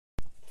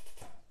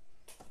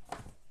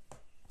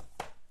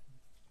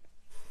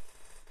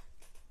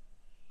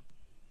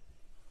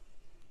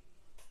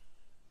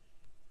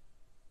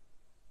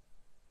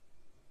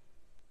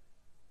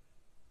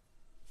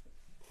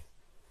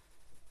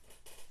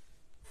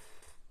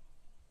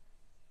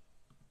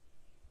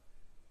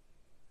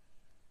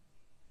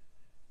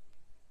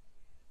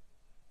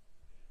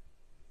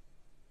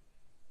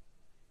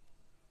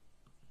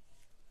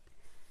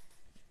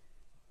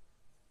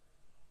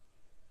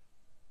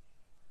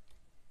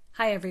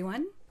Hi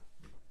everyone,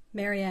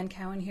 Marianne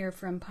Cowan here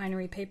from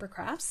Pinery Paper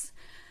Crafts.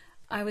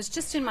 I was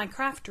just in my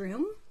craft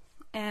room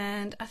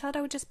and I thought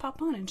I would just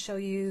pop on and show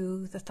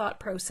you the thought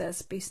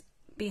process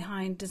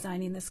behind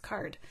designing this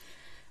card.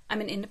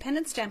 I'm an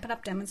independent Stampin'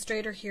 Up!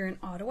 Demonstrator here in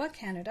Ottawa,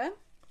 Canada,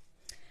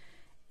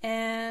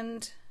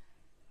 and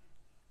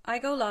I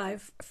go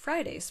live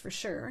Fridays for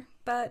sure,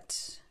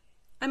 but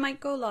I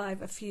might go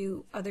live a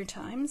few other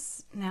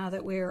times now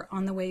that we're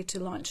on the way to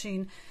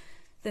launching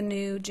the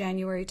new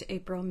January to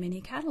April mini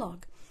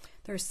catalog.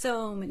 There are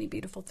so many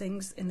beautiful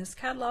things in this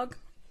catalog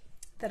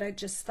that I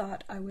just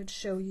thought I would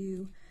show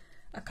you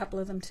a couple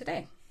of them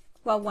today.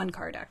 Well, one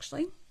card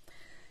actually.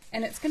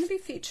 And it's going to be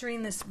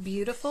featuring this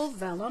beautiful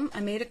vellum.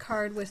 I made a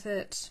card with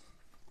it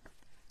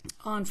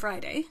on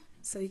Friday,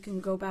 so you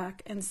can go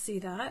back and see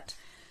that.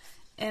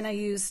 And I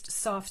used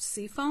soft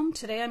seafoam.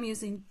 Today I'm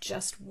using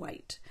just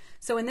white.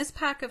 So in this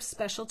pack of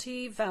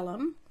Specialty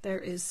Vellum, there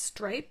is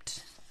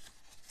striped,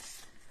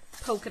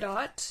 polka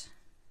dot,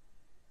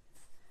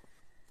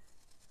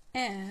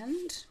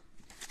 and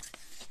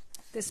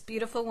this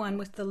beautiful one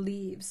with the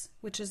leaves,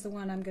 which is the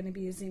one I'm going to be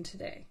using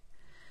today.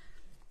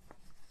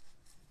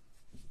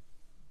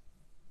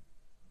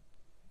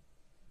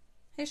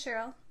 Hey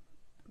Cheryl,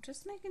 I'm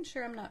just making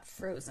sure I'm not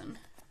frozen.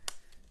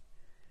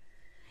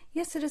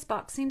 Yes, it is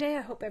Boxing Day.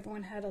 I hope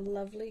everyone had a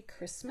lovely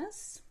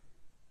Christmas.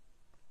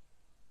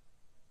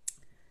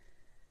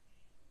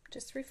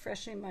 Just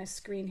refreshing my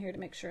screen here to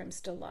make sure I'm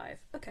still live.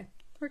 Okay,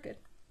 we're good.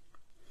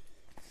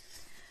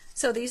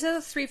 So these are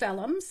the three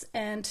vellums,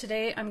 and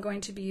today I'm going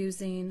to be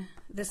using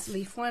this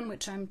leaf one,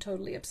 which I'm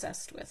totally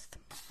obsessed with.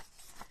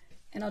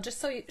 And I'll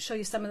just show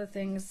you some of the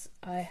things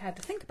I had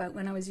to think about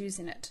when I was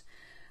using it.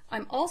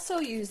 I'm also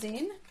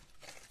using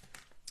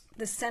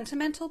the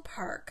Sentimental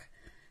Park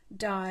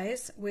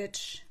dies,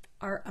 which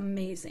are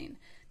amazing.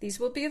 These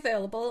will be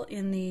available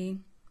in the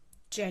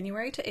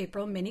January to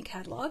April mini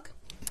catalog.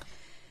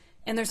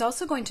 And there's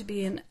also going to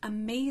be an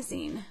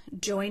amazing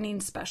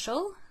joining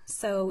special.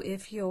 So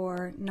if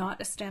you're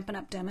not a Stampin'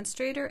 Up!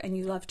 Demonstrator and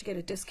you love to get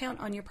a discount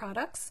on your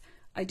products,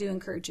 I do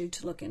encourage you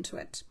to look into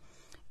it.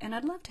 And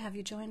I'd love to have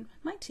you join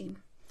my team.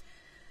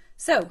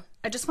 So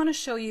I just want to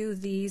show you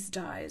these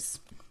dies.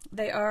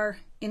 They are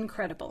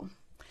incredible.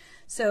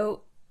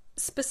 So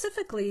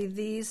specifically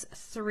these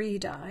three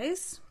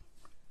dies,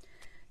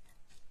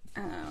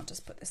 I'll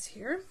just put this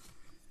here.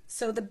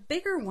 So the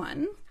bigger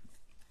one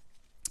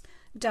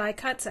die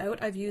cuts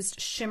out. I've used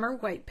shimmer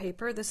white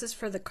paper. This is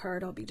for the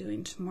card I'll be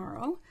doing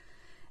tomorrow.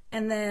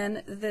 And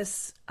then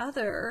this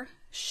other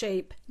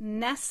shape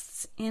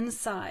nests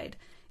inside.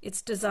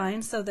 It's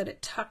designed so that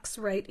it tucks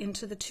right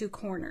into the two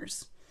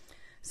corners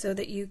so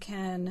that you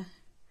can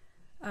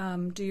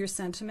do your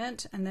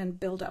sentiment and then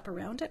build up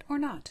around it or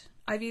not.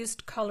 I've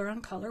used color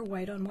on color,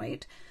 white on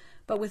white,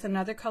 but with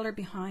another color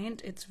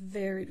behind, it's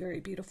very,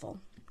 very beautiful.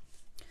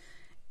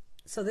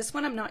 So this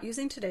one I'm not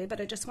using today, but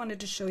I just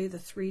wanted to show you the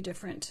three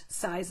different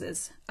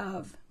sizes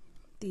of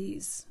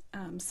these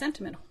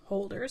sentiment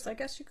holders, I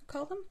guess you could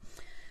call them.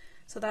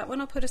 So that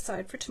one I'll put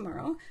aside for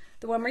tomorrow.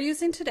 The one we're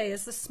using today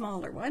is the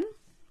smaller one.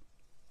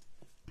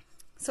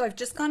 So I've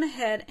just gone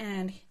ahead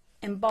and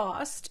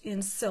embossed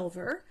in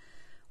silver,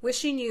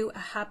 wishing you a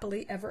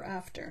happily ever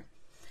after.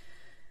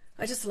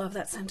 I just love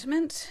that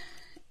sentiment,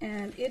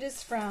 and it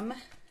is from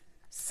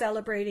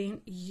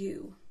Celebrating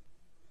You,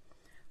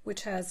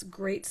 which has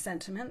great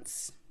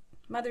sentiments.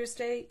 Mother's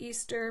Day,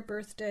 Easter,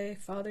 birthday,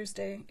 Father's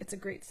Day. It's a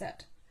great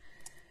set.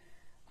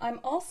 I'm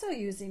also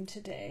using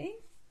today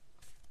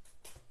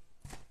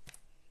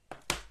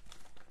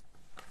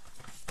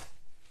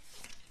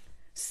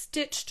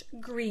Stitched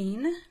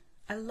Green.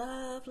 I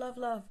love, love,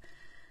 love.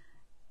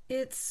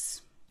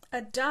 It's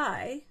a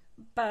die,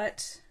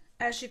 but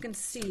as you can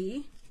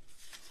see,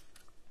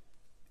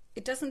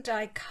 it doesn't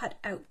die cut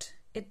out.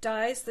 It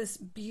dies this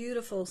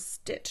beautiful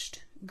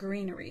stitched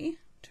greenery.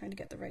 Trying to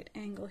get the right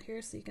angle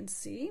here so you can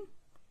see.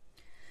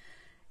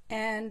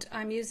 And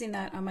I'm using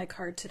that on my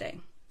card today.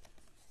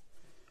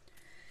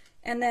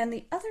 And then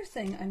the other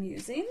thing I'm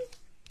using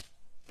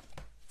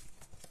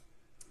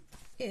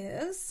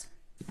is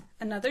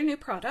another new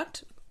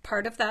product,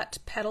 part of that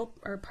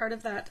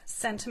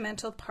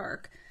Sentimental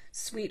Park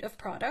suite of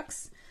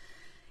products,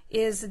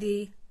 is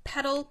the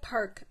Petal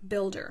Park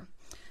Builder.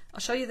 I'll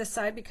show you the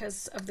side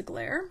because of the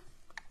glare.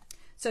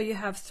 So you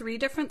have three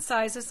different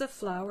sizes of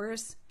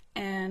flowers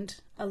and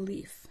a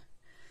leaf,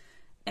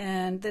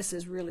 and this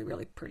is really,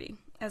 really pretty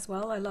as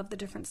well. I love the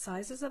different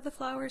sizes of the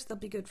flowers. They'll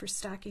be good for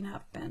stacking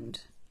up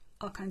and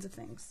all kinds of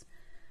things.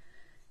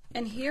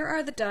 And here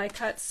are the die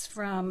cuts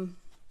from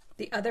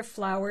the other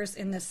flowers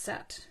in this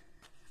set.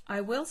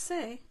 I will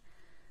say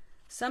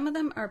some of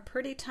them are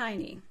pretty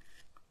tiny,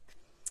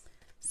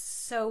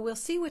 so we'll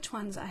see which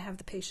ones I have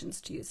the patience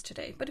to use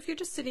today. But if you're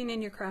just sitting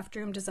in your craft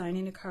room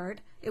designing a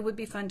card, it would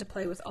be fun to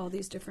play with all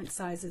these different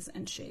sizes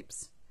and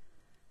shapes.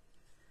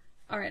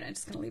 All right, I'm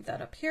just going to leave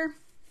that up here.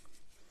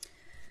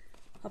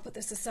 I'll put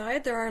this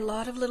aside. There are a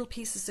lot of little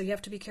pieces, so you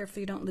have to be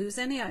careful you don't lose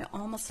any. I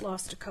almost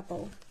lost a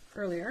couple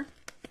earlier.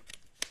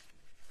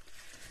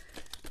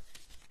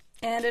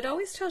 And it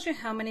always tells you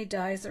how many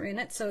dies are in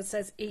it, so it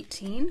says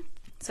 18.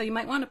 So you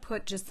might want to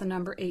put just the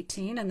number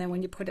 18, and then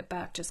when you put it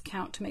back, just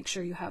count to make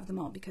sure you have them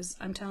all, because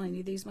I'm telling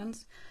you, these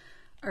ones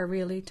are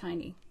really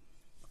tiny.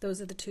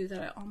 Those are the two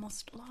that I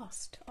almost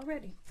lost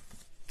already.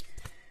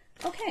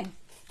 Okay,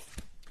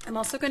 I'm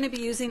also going to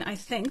be using, I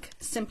think,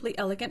 Simply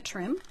Elegant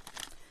trim,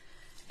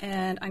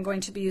 and I'm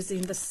going to be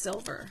using the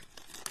silver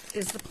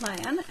is the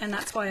plan, and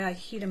that's why I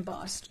heat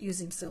embossed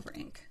using silver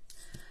ink.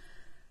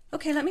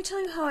 Okay, let me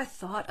tell you how I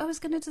thought I was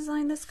going to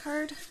design this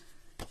card.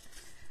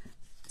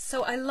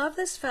 So I love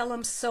this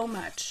vellum so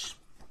much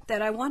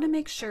that I want to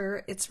make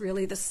sure it's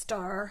really the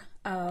star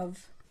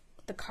of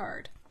the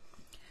card.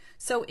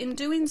 So in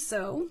doing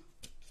so,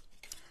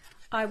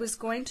 I was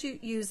going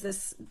to use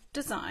this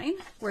design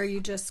where you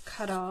just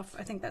cut off,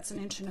 I think that's 1.25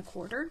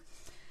 inches,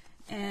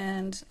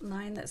 and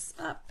line this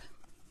up.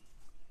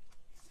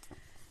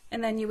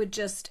 And then you would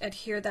just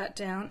adhere that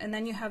down, and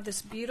then you have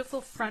this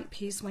beautiful front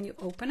piece when you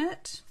open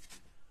it.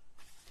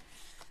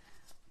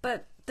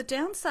 But the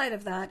downside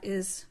of that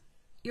is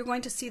you're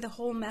going to see the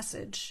whole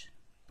message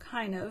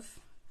kind of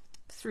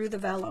through the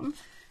vellum,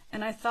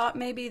 and I thought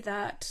maybe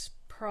that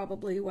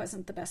probably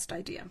wasn't the best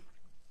idea.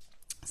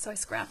 So I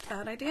scrapped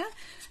that idea.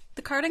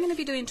 The card I'm going to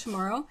be doing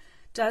tomorrow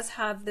does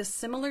have this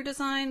similar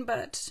design,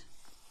 but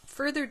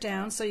further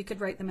down so you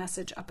could write the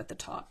message up at the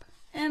top.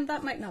 And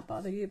that might not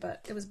bother you,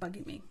 but it was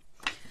bugging me.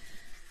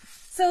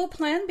 So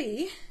plan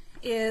B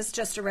is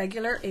just a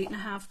regular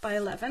 8.5 by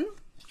 11.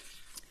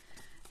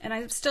 And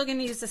I'm still going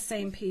to use the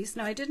same piece.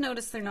 Now I did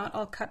notice they're not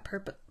all cut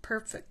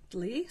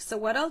perfectly. So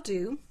what I'll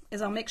do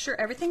is I'll make sure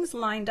everything's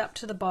lined up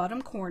to the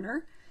bottom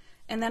corner,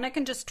 and then I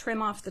can just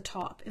trim off the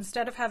top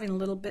instead of having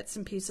little bits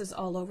and pieces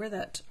all over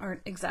that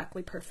aren't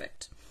exactly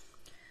perfect.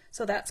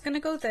 So that's going to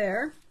go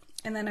there,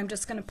 and then I'm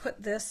just going to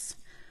put this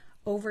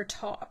over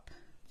top.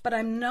 But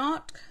I'm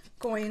not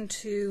going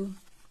to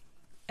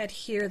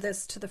adhere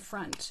this to the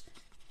front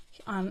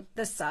on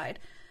this side,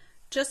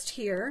 just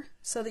here,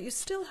 so that you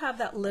still have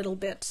that little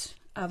bit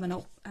of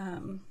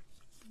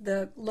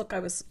the look I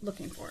was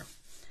looking for.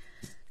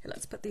 Okay,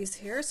 let's put these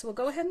here. So we'll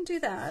go ahead and do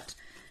that.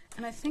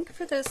 And I think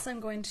for this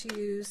I'm going to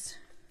use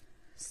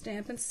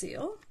Stamp and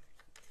Seal,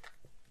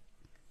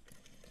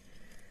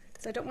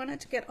 so I don't want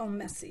it to get all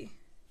messy.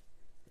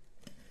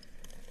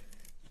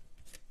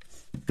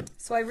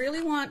 So I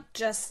really want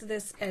just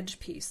this edge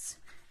piece.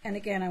 And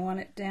again, I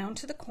want it down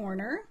to the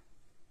corner.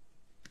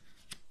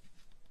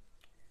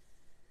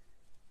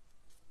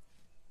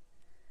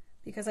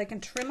 Because I can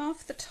trim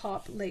off the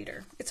top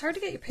later. It's hard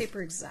to get your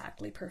paper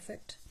exactly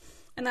perfect,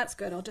 and that's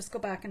good. I'll just go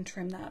back and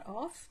trim that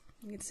off.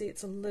 You can see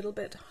it's a little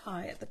bit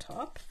high at the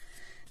top.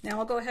 Now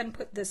I'll go ahead and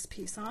put this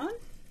piece on.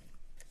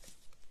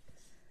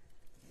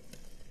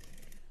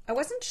 I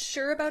wasn't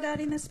sure about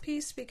adding this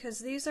piece because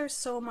these are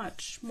so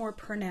much more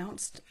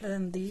pronounced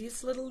than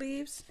these little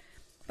leaves,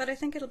 but I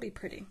think it'll be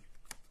pretty.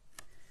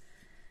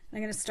 I'm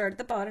going to start at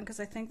the bottom because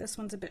I think this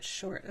one's a bit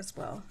short as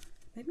well.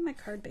 Maybe my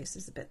card base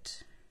is a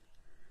bit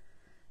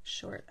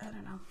short, I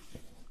don't know.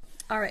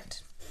 All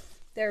right,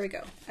 there we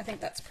go. I think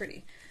that's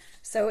pretty.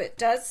 So it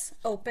does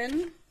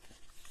open,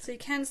 so you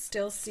can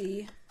still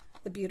see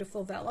the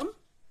beautiful vellum.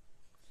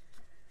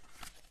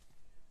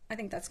 I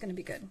think that's going to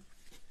be good.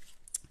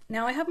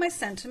 Now I have my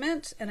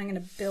sentiment, and I'm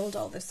going to build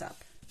all this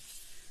up.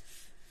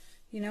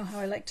 You know how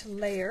I like to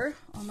layer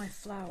all my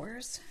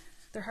flowers.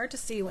 They're hard to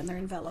see when they're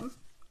in vellum.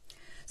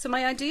 So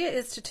my idea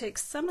is to take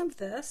some of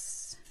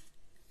this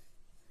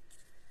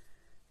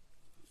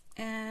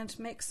and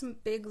make some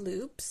big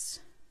loops.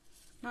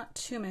 Not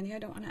too many, I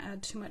don't want to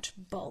add too much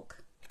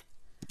bulk.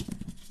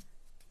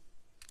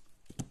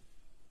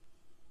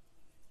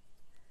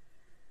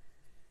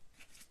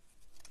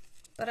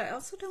 But I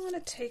also don't want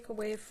to take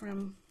away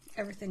from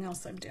everything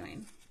else I'm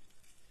doing.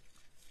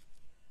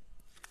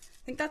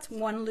 I think that's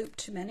one loop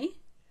too many.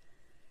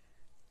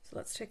 So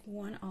let's take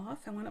one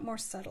off. I want it more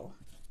subtle.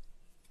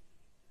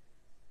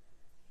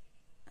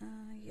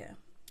 Yeah.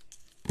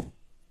 I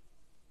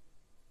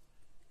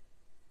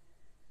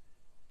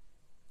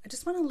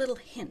just want a little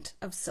hint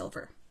of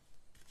silver.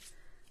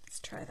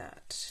 Let's try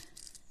that.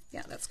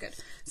 Yeah, that's good.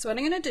 So what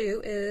I'm going to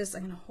do is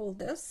I'm going to hold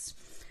this.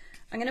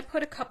 I'm going to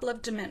put a couple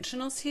of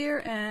dimensionals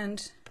here,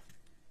 and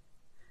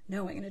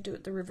no, I'm going to do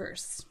it the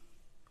reverse.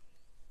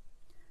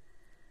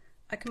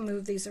 I can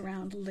move these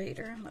around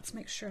later. Let's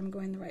make sure I'm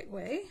going the right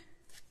way.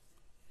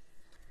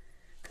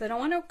 Because I don't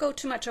want to go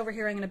too much over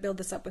here. I'm going to build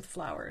this up with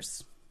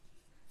flowers.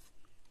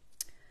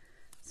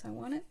 So I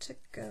want it to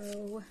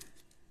go,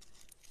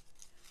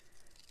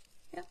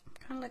 yeah,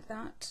 kind of like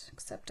that,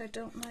 except I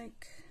don't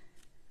like,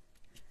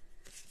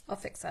 I'll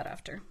fix that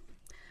after.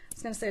 I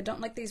was going to say I don't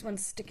like these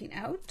ones sticking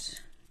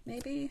out,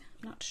 maybe,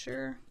 I'm not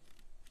sure.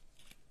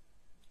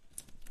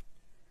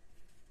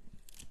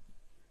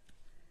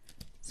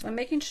 So I'm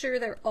making sure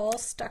they're all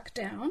stuck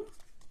down.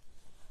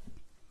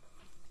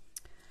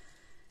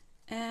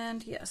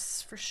 And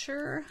yes, for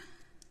sure,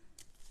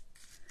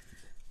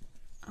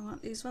 I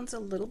want these ones a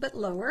little bit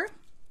lower,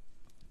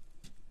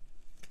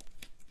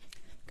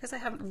 because I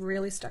haven't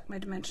really stuck my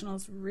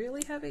dimensionals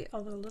really heavy,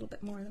 although a little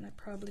bit more than I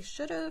probably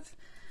should have.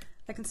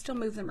 I can still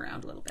move them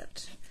around a little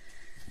bit.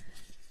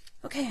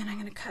 Okay, and I'm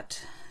going to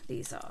cut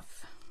these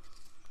off.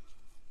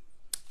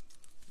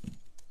 A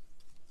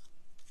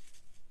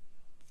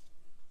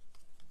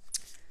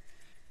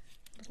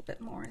little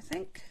bit more, I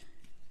think.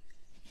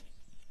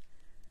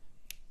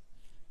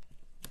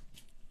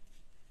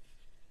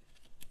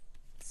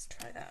 Let's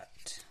try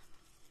that.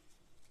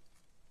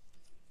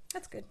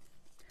 That's good.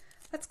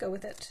 Let's go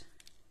with it.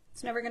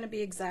 It's never going to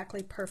be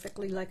exactly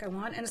perfectly like I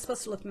want, and it's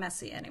supposed to look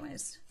messy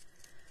anyways.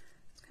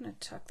 I'm going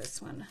to tuck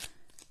this one.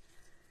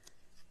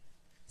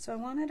 So I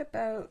want it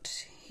about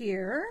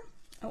here.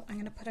 Oh, I'm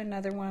going to put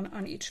another one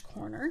on each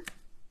corner.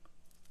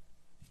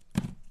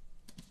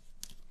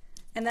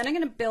 And then I'm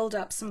going to build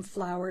up some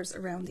flowers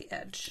around the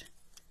edge.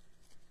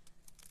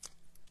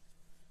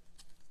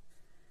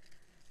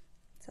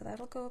 So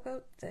that'll go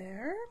about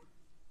there.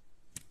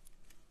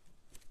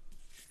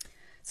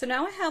 So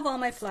now I have all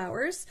my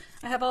flowers.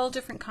 I have all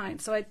different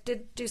kinds. So I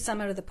did do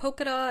some out of the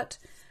polka dot,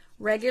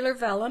 regular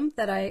vellum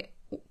that I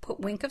put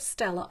Wink of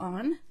Stella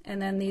on,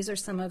 and then these are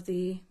some of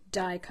the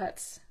die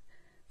cuts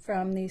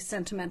from the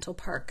Sentimental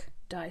Park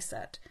die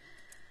set.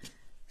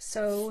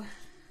 So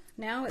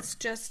now it's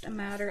just a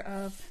matter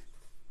of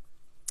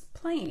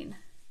playing.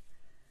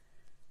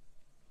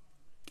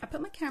 I put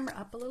my camera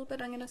up a little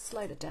bit. I'm going to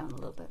slide it down a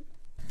little bit.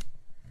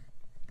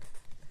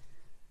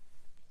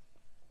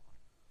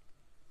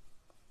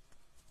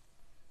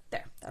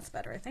 There, that's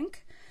better, I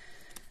think.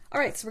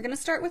 All right, so we're going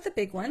to start with the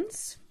big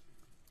ones,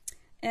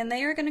 and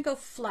they are going to go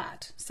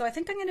flat. So I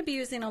think I'm going to be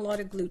using a lot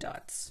of glue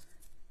dots,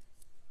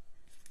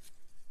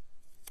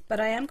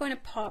 but I am going to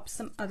pop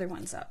some other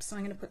ones up. So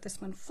I'm going to put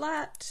this one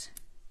flat.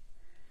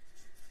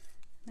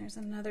 There's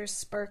another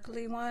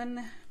sparkly one.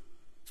 I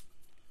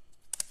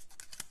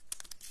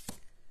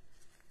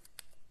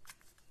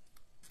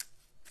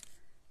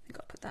think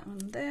I'll put that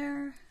one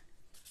there.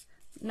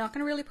 Not going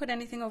to really put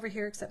anything over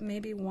here except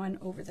maybe one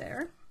over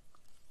there.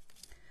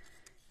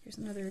 Here's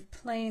another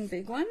plain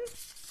big one.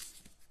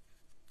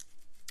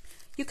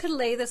 You could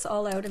lay this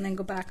all out and then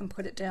go back and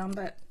put it down,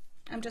 but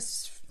I'm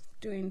just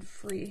doing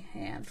free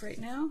hand right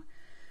now.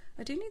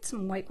 I do need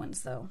some white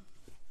ones though.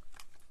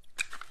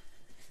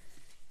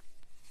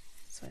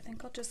 So I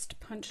think I'll just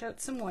punch out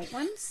some white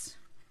ones.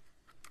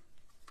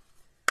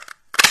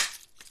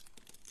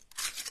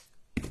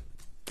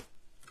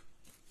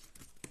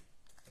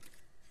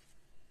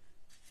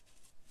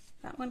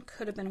 That one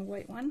could have been a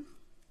white one.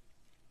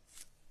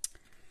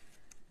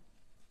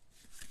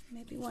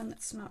 Maybe one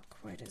that's not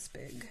quite as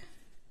big.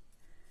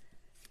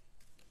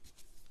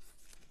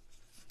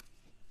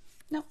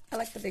 No, I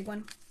like the big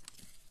one.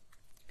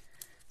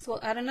 So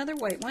we'll add another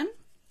white one.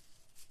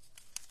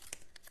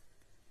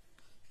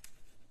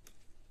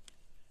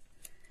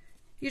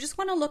 You just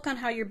want to look on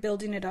how you're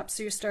building it up.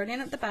 So you're starting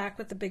at the back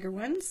with the bigger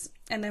ones,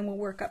 and then we'll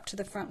work up to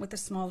the front with the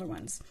smaller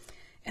ones.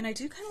 And I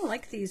do kind of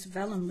like these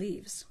vellum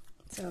leaves.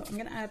 So I'm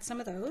going to add some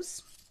of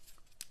those.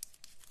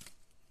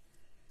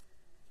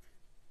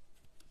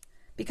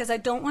 Because I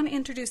don't want to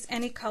introduce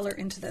any color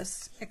into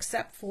this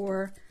except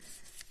for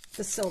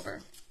the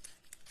silver.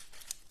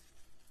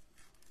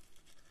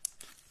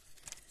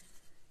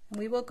 And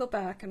we will go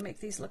back and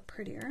make these look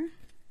prettier.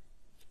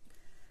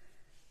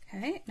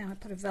 Okay, now I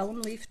put a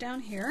vellum leaf down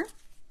here.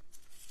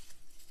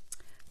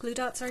 Glue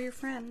dots are your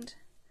friend.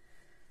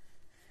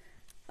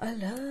 I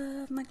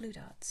love my glue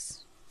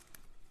dots.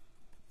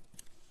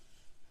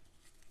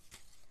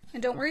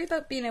 And don't worry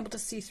about being able to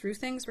see through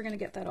things. We're going to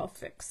get that all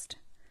fixed.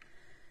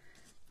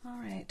 All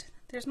right,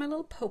 there's my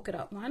little polka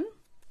dot one.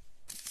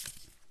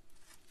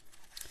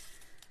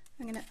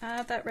 I'm going to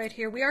add that right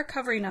here. We are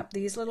covering up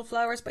these little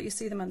flowers, but you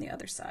see them on the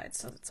other side,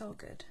 so it's all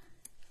good.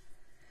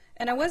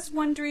 And I was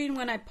wondering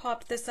when I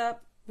popped this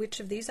up, which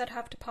of these I'd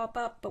have to pop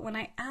up, but when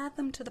I add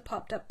them to the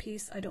popped up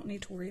piece, I don't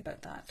need to worry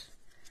about that.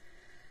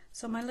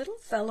 So my little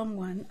vellum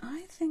one,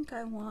 I think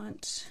I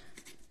want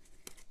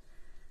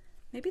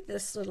maybe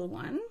this little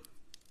one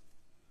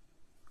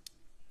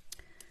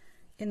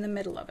in the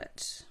middle of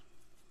it.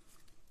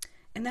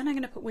 And then I'm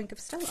going to put Wink of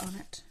Stella on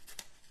it.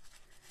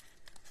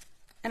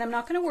 And I'm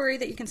not going to worry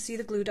that you can see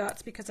the glue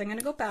dots because I'm going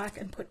to go back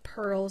and put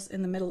pearls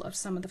in the middle of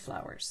some of the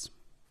flowers.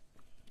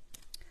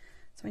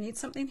 So I need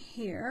something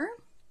here.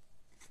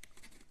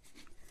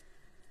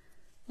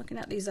 Looking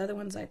at these other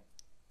ones I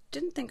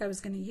didn't think I was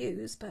going to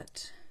use,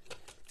 but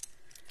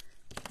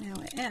now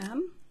I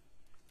am.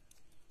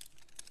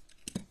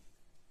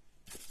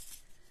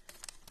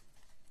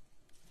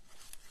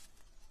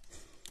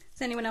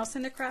 Is anyone else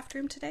in their craft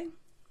room today?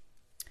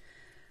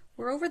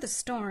 We're over the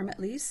storm at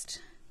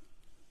least.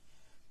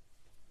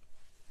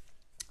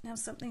 Now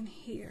something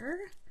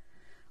here,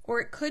 or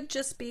it could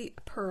just be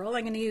a pearl.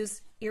 I'm going to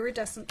use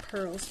iridescent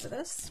pearls for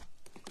this.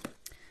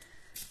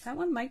 That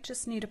one might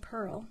just need a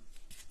pearl.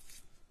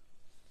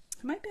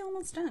 It might be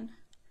almost done.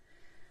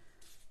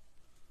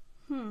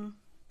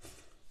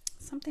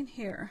 Something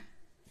here.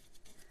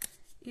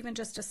 Even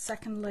just a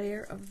second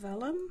layer of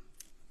vellum.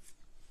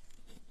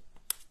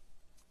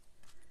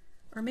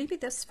 Or maybe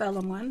this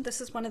vellum one. This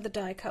is one of the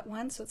die cut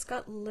ones, so it's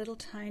got little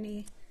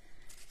tiny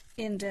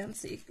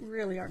indents that you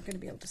really aren't going to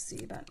be able to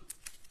see, but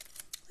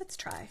Let's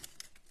try.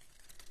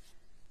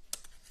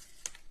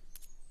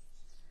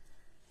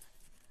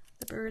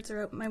 The birds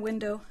are out my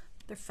window.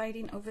 They're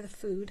fighting over the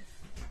food.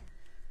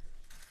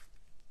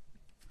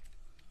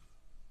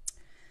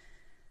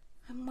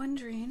 I'm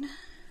wondering,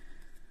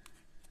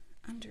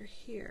 under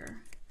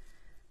here,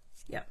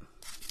 yep,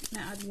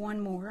 now add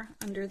one more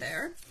under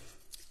there.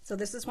 So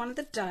this is one of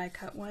the die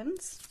cut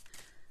ones.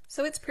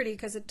 So it's pretty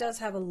because it does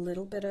have a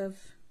little bit of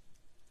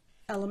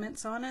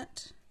elements on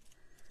it.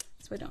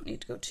 So I don't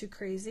need to go too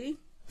crazy.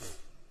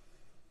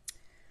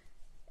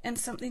 And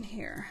something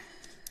here.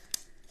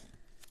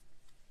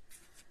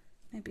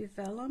 Maybe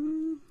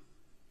vellum.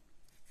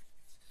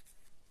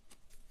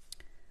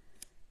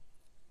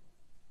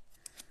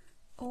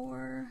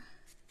 Or,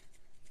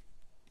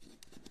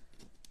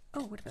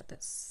 oh, what about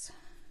this?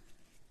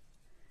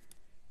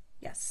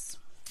 Yes.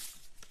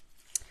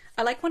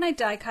 I like when I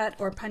die cut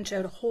or punch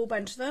out a whole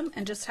bunch of them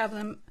and just have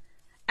them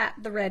at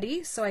the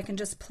ready so I can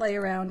just play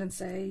around and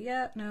say,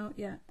 yeah, no,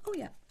 yeah, oh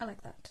yeah, I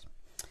like that.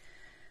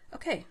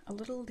 Okay, a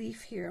little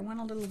leaf here. I want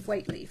a little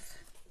white leaf.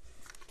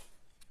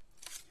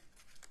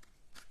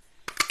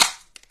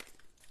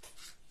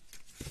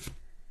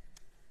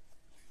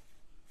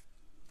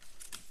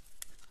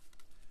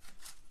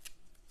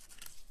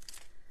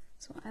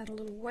 So I'll add a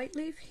little white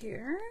leaf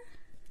here.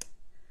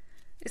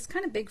 It's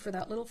kind of big for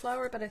that little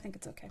flower, but I think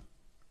it's okay.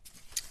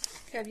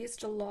 Okay, I've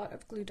used a lot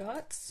of glue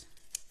dots.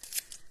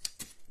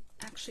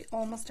 Actually,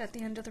 almost at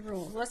the end of the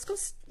roll.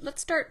 Let's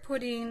start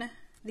putting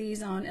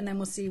these on, and then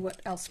we'll see what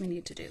else we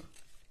need to do.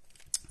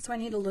 So I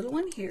need a little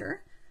one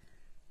here.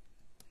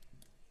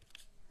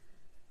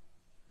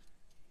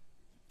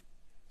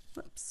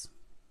 Whoops.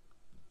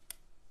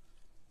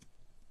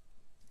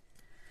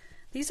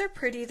 These are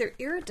pretty. They're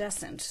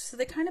iridescent, so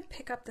they kind of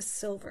pick up the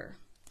silver,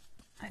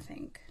 I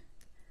think.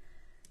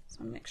 So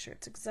I want to make sure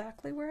it's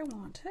exactly where I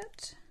want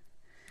it.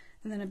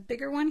 And then a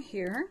bigger one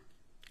here,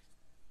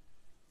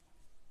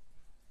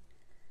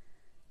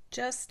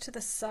 just to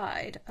the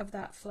side of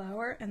that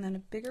flower, and then a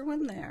bigger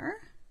one there.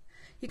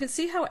 You can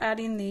see how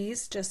adding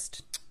these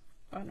just,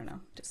 I don't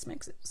know, just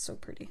makes it so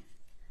pretty.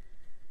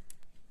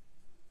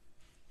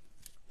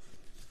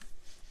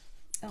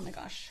 Oh my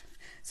gosh.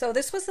 So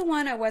this was the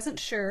one I wasn't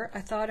sure. I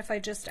thought if I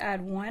just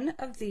add one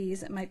of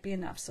these, it might be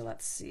enough. So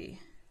let's see.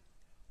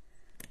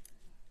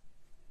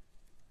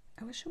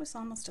 I wish it was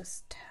almost a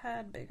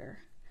tad bigger.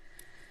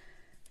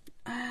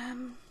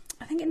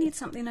 I think it needs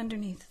something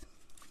underneath.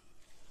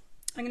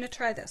 I'm going to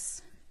try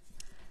this.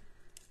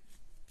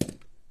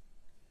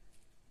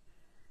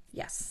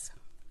 Yes.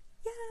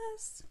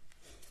 Yes.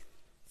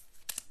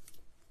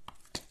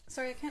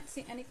 Sorry, I can't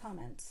see any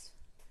comments.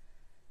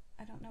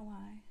 I don't know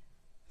why.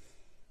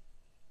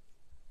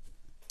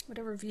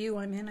 Whatever view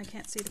I'm in, I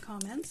can't see the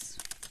comments.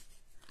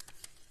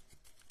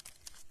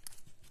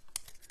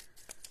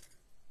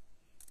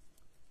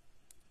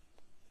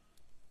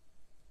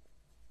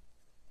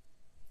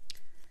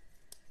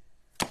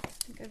 I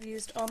think I've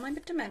used all my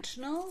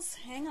dimensionals.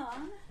 Hang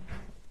on.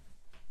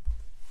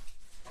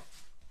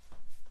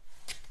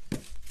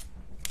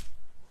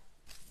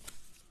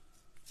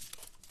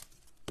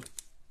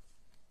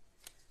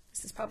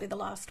 This is probably the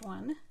last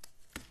one.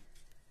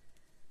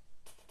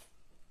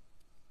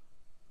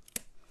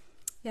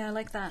 Yeah, I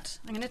like that.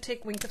 I'm going to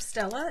take Wink of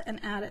Stella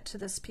and add it to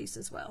this piece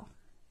as well.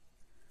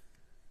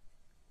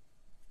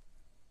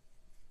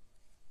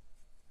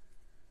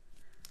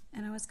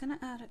 And I was going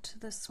to add it to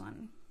this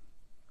one.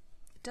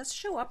 It does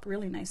show up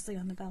really nicely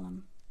on the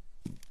vellum.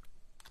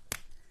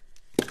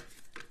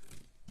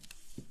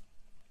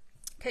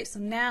 Okay, so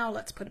now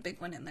let's put a big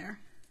one in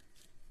there.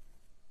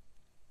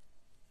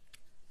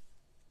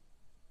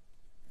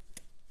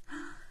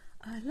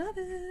 I love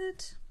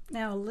it.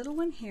 Now a little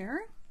one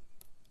here.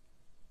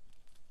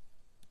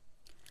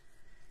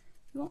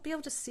 You won't be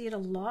able to see it a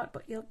lot,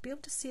 but you'll be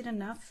able to see it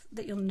enough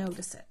that you'll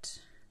notice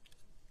it.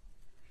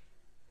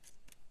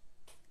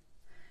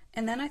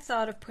 And then I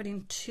thought of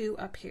putting two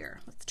up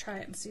here. Let's try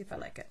it and see if I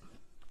like it.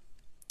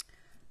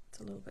 It's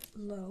a little bit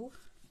low.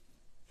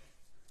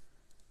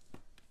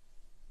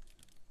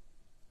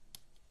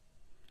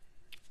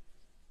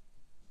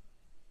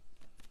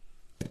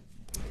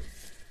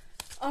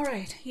 All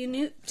right,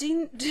 you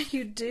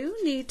do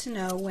need to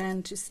know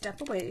when to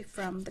step away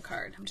from the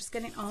card. I'm just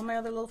getting all my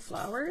other little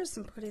flowers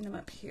and putting them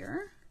up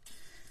here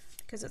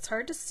because it's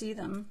hard to see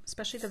them,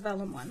 especially the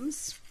vellum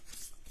ones.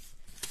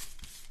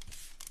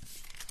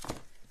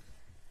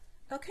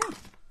 Okay,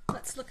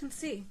 let's look and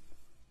see.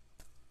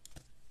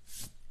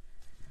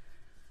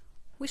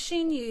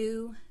 Wishing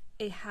you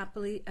a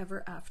happily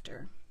ever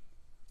after.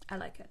 I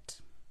like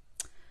it.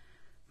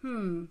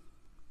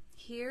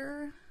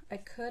 Here I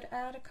could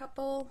add a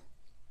couple.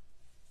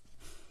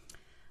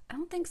 I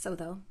don't think so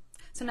though.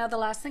 So now the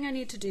last thing I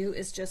need to do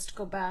is just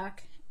go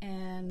back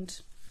and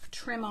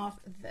trim off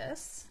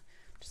this.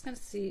 I'm just going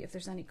to see if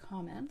there's any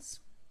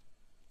comments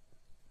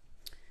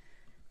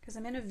because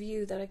I'm in a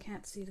view that I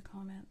can't see the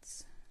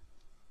comments.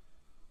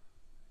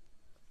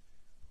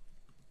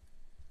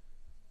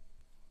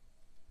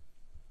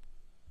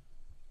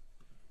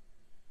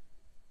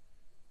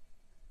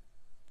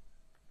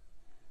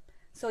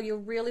 So you'll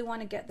really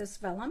want to get this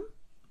vellum.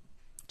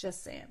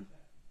 Just saying.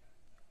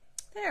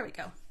 There we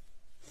go.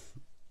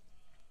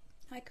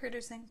 Hi,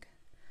 Critters Inc.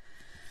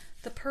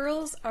 The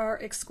pearls are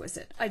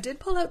exquisite. I did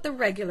pull out the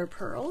regular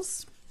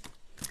pearls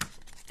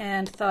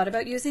and thought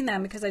about using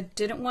them because I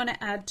didn't want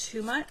to add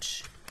too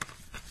much.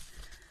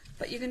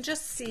 But you can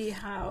just see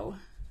how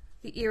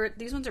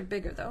these ones are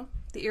bigger though.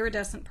 The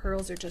iridescent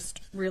pearls are just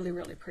really,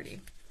 really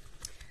pretty.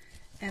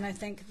 And I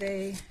think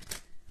they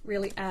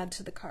really add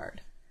to the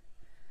card.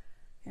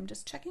 I'm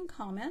just checking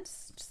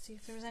comments to see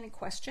if there was any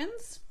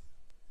questions.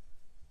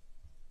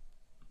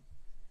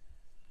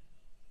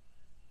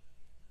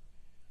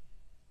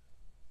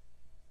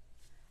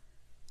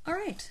 All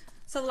right,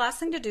 so the last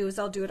thing to do is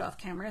I'll do it off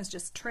camera is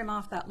just trim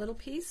off that little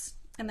piece,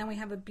 and then we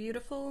have a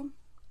beautiful,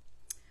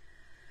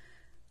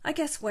 I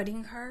guess,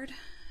 wedding card.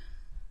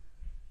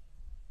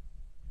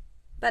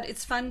 But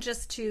it's fun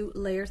just to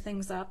layer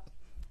things up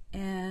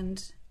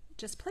and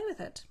just play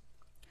with it.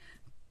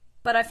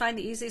 But I find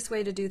the easiest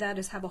way to do that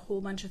is have a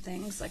whole bunch of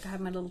things. Like I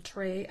have my little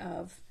tray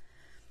of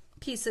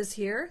pieces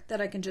here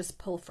that I can just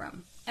pull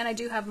from. And I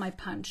do have my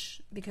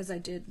punch because I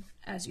did,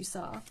 as you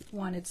saw,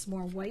 wanted some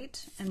more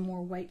white and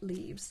more white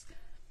leaves.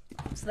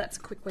 So that's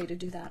a quick way to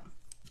do that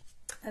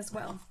as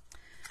well.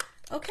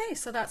 Okay,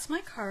 so that's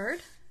my card.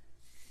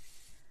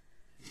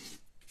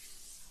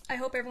 I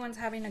hope everyone's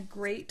having a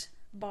great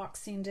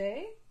Boxing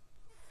Day.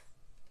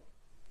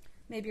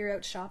 Maybe you're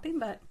out shopping,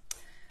 but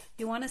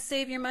you want to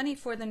save your money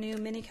for the new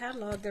mini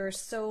catalog. There are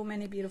so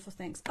many beautiful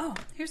things. Oh,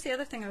 here's the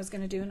other thing I was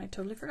going to do and I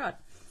totally forgot.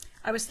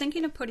 I was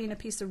thinking of putting a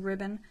piece of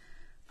ribbon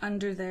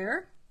under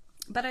there,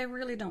 but I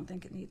really don't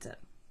think it needs it.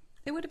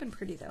 It would have been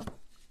pretty though.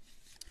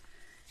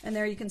 And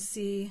there you can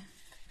see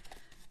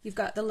you've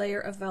got the layer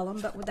of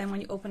vellum, but then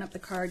when you open up the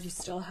card, you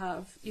still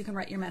have, you can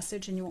write your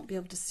message and you won't be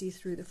able to see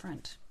through the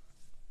front.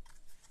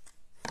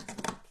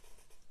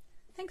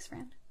 Thanks,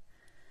 Fran.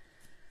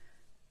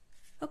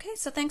 Okay,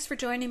 so thanks for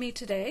joining me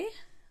today.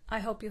 I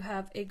hope you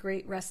have a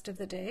great rest of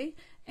the day,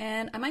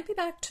 and I might be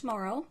back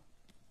tomorrow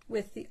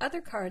with the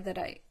other card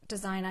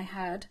design I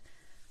had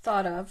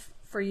thought of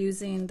for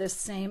using this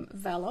same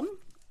vellum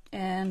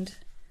and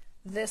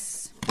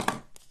this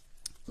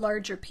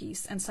larger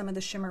piece and some of the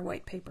shimmer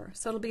white paper.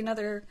 So it'll be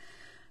another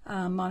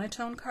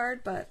monotone card,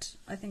 but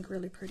I think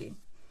really pretty.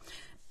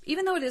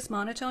 Even though it is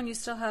monotone, you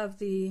still have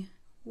the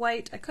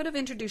white. I could have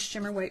introduced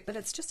shimmer white, but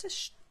it's just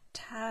a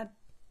tad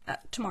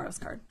tomorrow's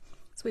card.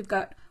 So we've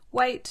got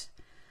white,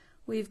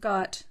 we've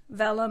got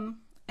vellum,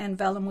 and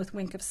vellum with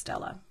wink of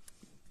Stella.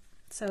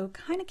 So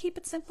kind of keep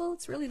it simple.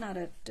 It's really not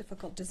a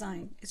difficult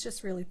design. It's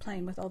just really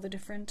playing with all the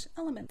different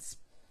elements.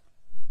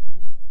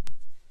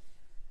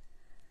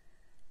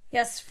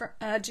 Yes,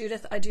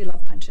 Judith, I do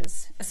love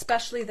punches,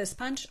 especially this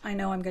punch. I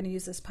know I'm going to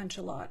use this punch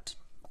a lot.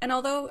 And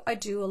although I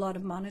do a lot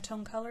of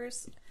monotone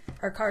colors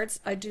or cards,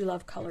 I do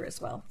love color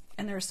as well.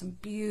 And there are some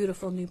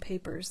beautiful new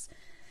papers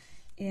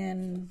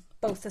in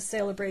both the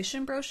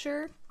Celebration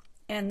brochure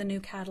and the new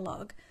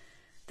catalog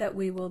that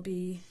we will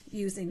be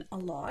using a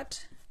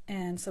lot,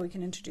 and so we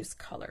can introduce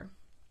color.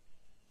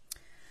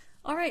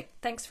 All right,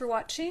 thanks for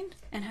watching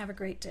and have a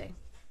great day.